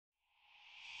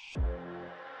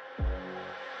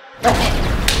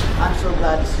I'm so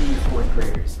glad to see you, fourth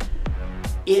graders.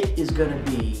 It is going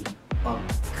to be a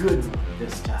good one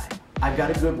this time. I've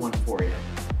got a good one for you.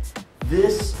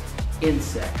 This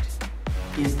insect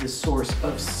is the source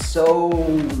of so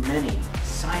many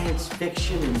science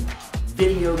fiction and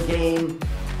video game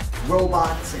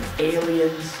robots and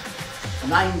aliens. I'm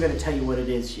not even going to tell you what it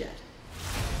is yet.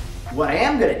 What I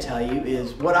am going to tell you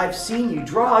is what I've seen you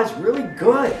draw is really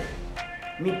good.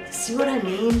 I mean, see what I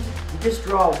mean? You just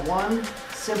draw one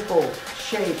simple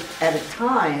shape at a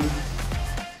time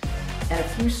and a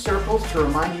few circles to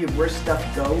remind you of where stuff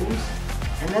goes.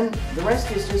 And then the rest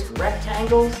is just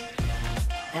rectangles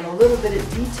and a little bit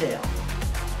of detail.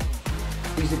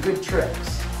 These are good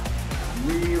tricks,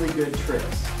 really good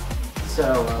tricks.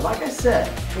 So like I said,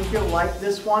 I think you'll like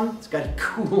this one. It's got a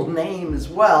cool name as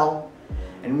well.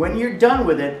 And when you're done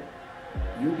with it,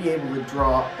 you'll be able to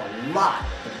draw a lot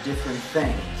of different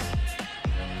things.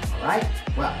 All right?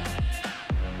 Well,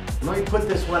 let me put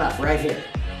this one up right here.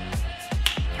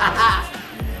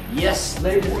 Yes,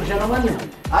 ladies and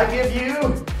gentlemen, I give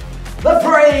you the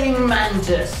praying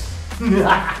mantis.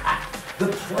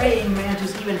 The praying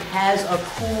mantis even has a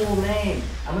cool name.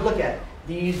 I mean, look at it.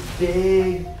 These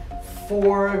big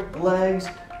 4 legs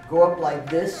go up like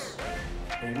this,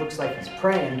 and it looks like he's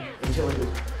praying until it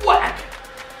goes whack,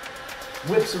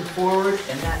 whips him forward,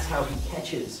 and that's how he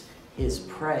catches his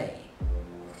prey.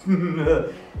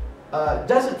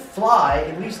 Doesn't fly,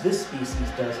 at least this species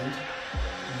doesn't,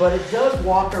 but it does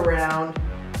walk around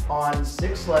on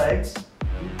 6 legs,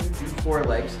 4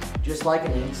 legs, just like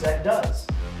an insect does.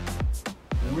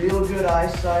 Real good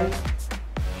eyesight,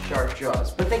 sharp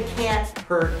jaws, but they can't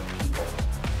hurt people.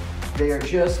 They are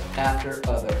just after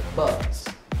other bugs.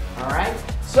 All right,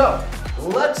 so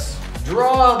let's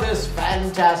draw this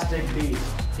fantastic beast,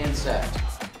 insect.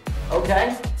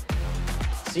 Okay,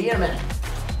 see you in a minute.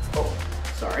 Oh,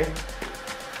 sorry.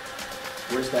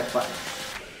 Where's that button?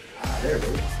 Ah, there it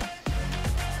is.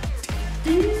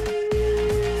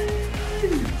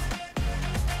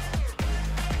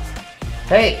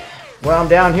 Hey, well, I'm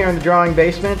down here in the drawing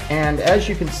basement, and as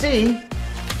you can see,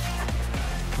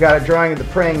 I've got a drawing of the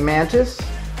praying mantis.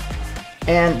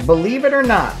 And believe it or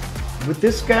not, with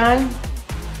this guy,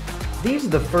 these are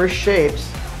the first shapes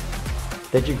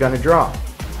that you're going to draw.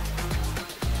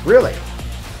 Really.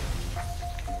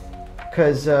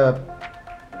 Because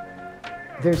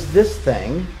there's this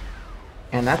thing,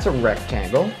 and that's a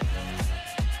rectangle,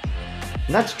 and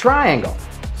that's a triangle.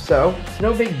 So it's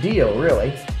no big deal,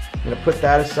 really. I'm going to put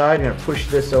that aside. I'm going to push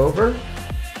this over,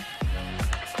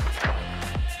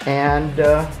 and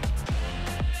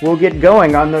we'll get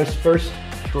going on those first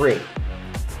 3.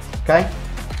 Okay?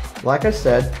 Like I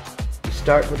said, you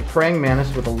start with a praying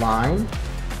mantis with a line.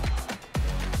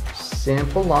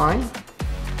 Simple line.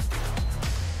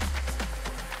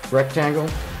 Rectangle.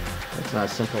 That's not a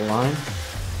simple line.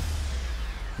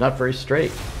 Not very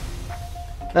straight.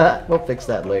 We'll fix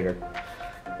that later.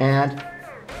 And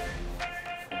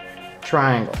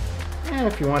triangle. And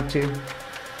if you want to,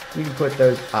 you can put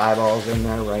those eyeballs in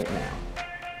there right now.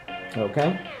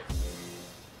 Okay?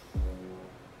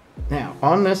 Now,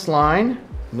 on this line,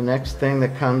 the next thing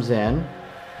that comes in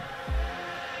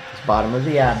is bottom of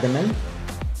the abdomen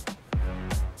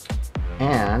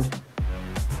and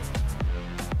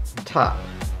top.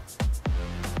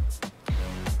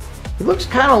 It looks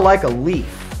kind of like a leaf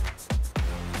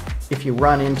if you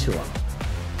run into him.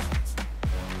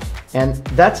 And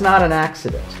that's not an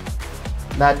accident.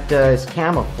 That is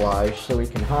camouflage so he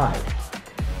can hide.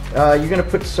 You're going to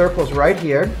put circles right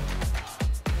here.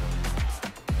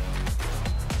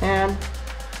 And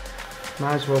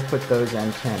might as well put those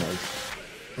antennas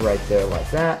right there like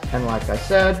that. And like I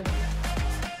said,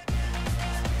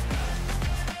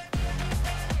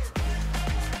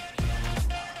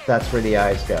 that's where the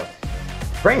eyes go.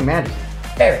 Praying mantis,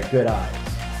 very good eyes.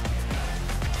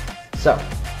 So,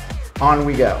 on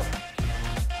we go.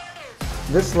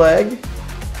 This leg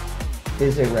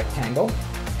is a rectangle.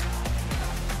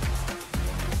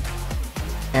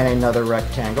 And another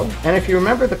rectangle. And if you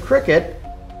remember the cricket,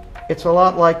 it's a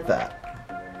lot like that.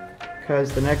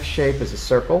 Because the next shape is a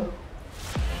circle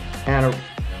and a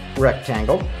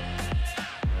rectangle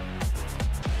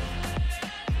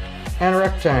and a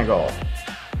rectangle.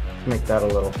 Let's make that a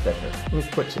little thicker. Let me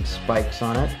put some spikes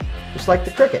on it, just like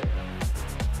the cricket.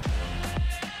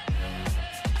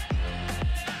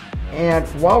 And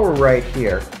while we're right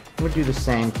here, we'll do the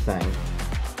same thing,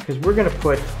 because we're going to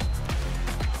put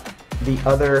the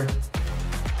other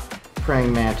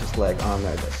praying mantis leg on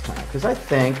there this time, because I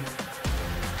think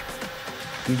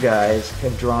you guys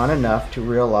have drawn enough to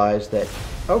realize that,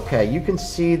 okay, you can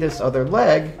see this other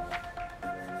leg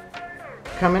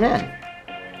coming in.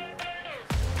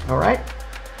 All right.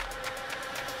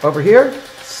 Over here,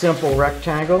 simple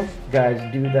rectangle.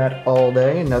 Guys do that all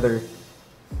day. Another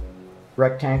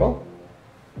rectangle.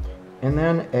 And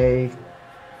then a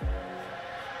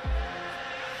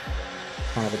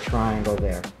kind of a triangle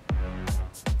there.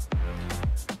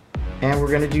 And we're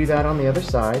going to do that on the other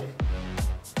side.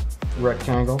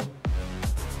 Rectangle,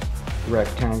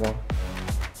 rectangle,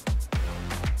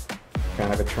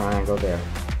 kind of a triangle there.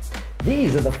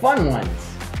 These are the fun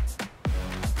ones.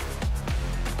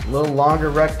 A little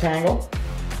longer rectangle.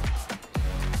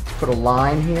 Let's put a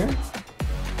line here.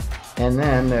 And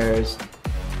then there's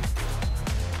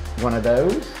one of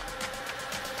those,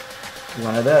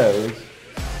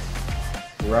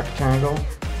 rectangle,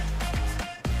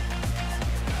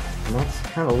 and that's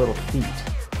kind of little feet.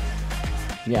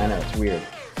 Yeah, I know, it's weird.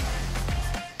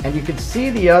 And you can see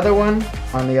the other one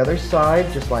on the other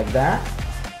side, just like that.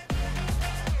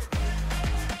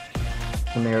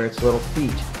 And there its little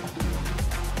feet.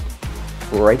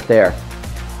 Right there.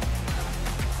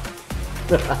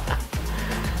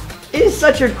 It is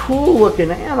such a cool looking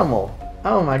animal.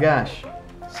 Oh my gosh.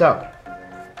 So,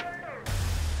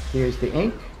 here's the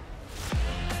ink.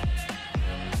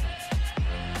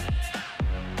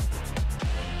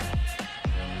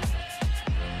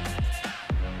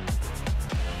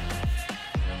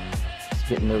 Just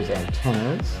getting those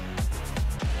antennas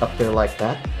up there like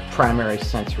that. Primary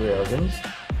sensory organs.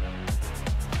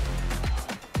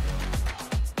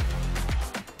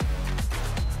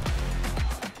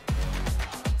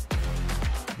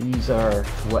 These are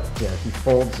what he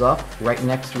folds up right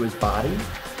next to his body,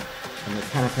 and they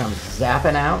kind of come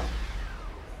zapping out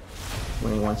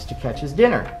when he wants to catch his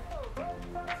dinner.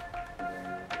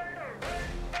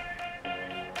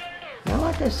 Now,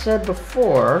 like I said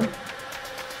before,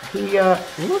 he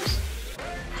looks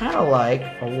kind of like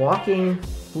a walking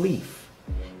leaf.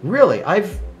 Really,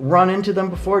 I've run into them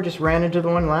before, just ran into the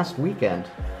one last weekend.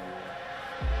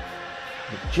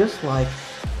 Just like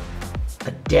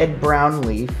a dead brown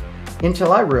leaf,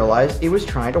 until I realized it was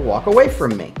trying to walk away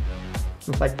from me.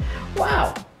 It's like,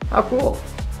 wow, how cool.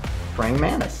 Praying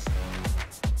mantis.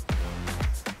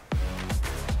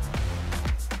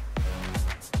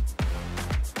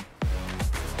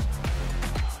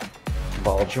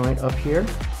 Ball joint up here,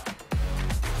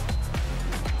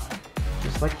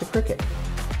 just like the cricket.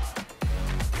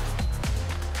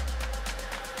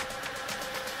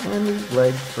 And these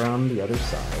legs from the other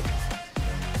side.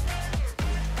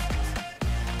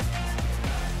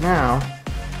 Now,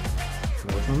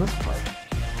 work on this part.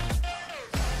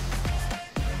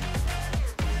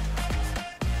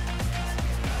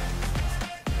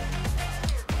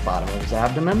 Bottom of his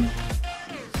abdomen.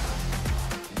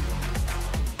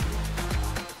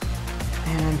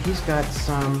 And he's got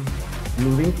some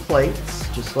moving plates,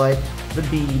 just like the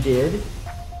bee did.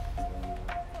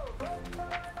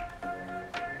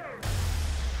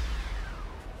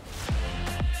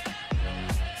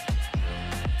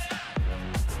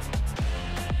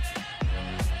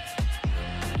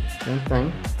 Same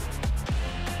thing.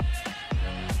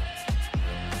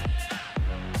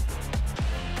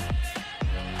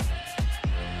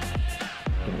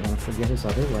 Don't want to forget his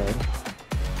other leg.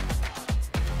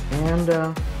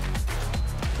 And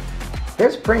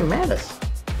there's praying mantis.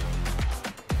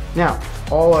 Now,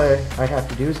 all I have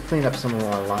to do is clean up some of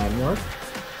our line work.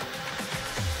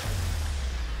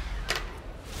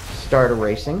 Start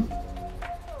erasing.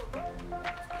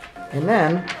 And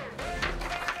then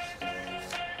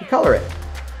color it.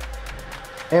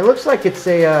 And it looks like it's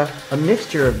a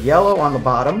mixture of yellow on the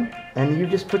bottom, and you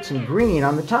just put some green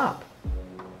on the top.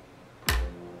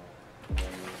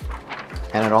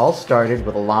 And it all started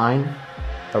with a line,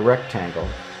 a rectangle,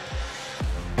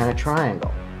 and a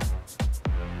triangle.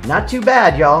 Not too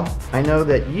bad, y'all. I know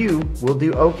that you will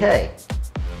do okay.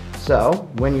 So,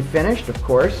 when you're finished, of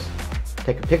course,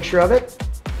 take a picture of it,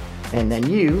 and then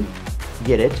you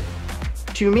get it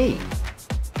to me.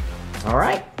 All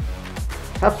right?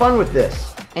 Have fun with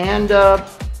this. And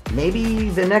maybe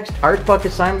the next art buck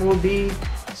assignment will be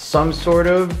some sort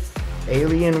of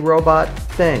alien robot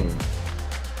thing.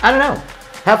 I don't know.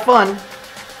 Have fun.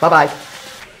 Bye-bye.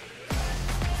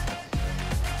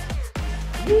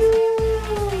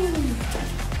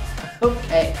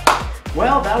 Okay.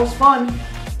 Well, that was fun.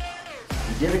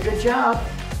 You did a good job.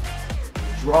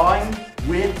 Drawing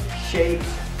with shapes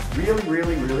really,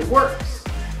 really, really works.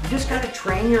 You just got to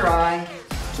train your eye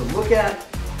to look at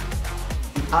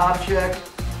the object,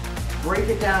 break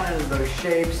it down into those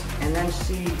shapes, and then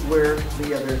see where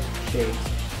the other shapes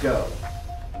go.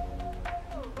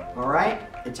 All right?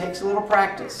 It takes a little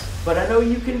practice, but I know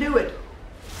you can do it.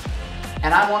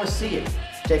 And I want to see it.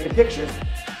 take a picture,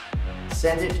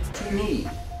 send it to me.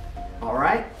 All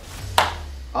right?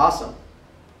 Awesome.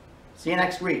 See you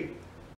next week.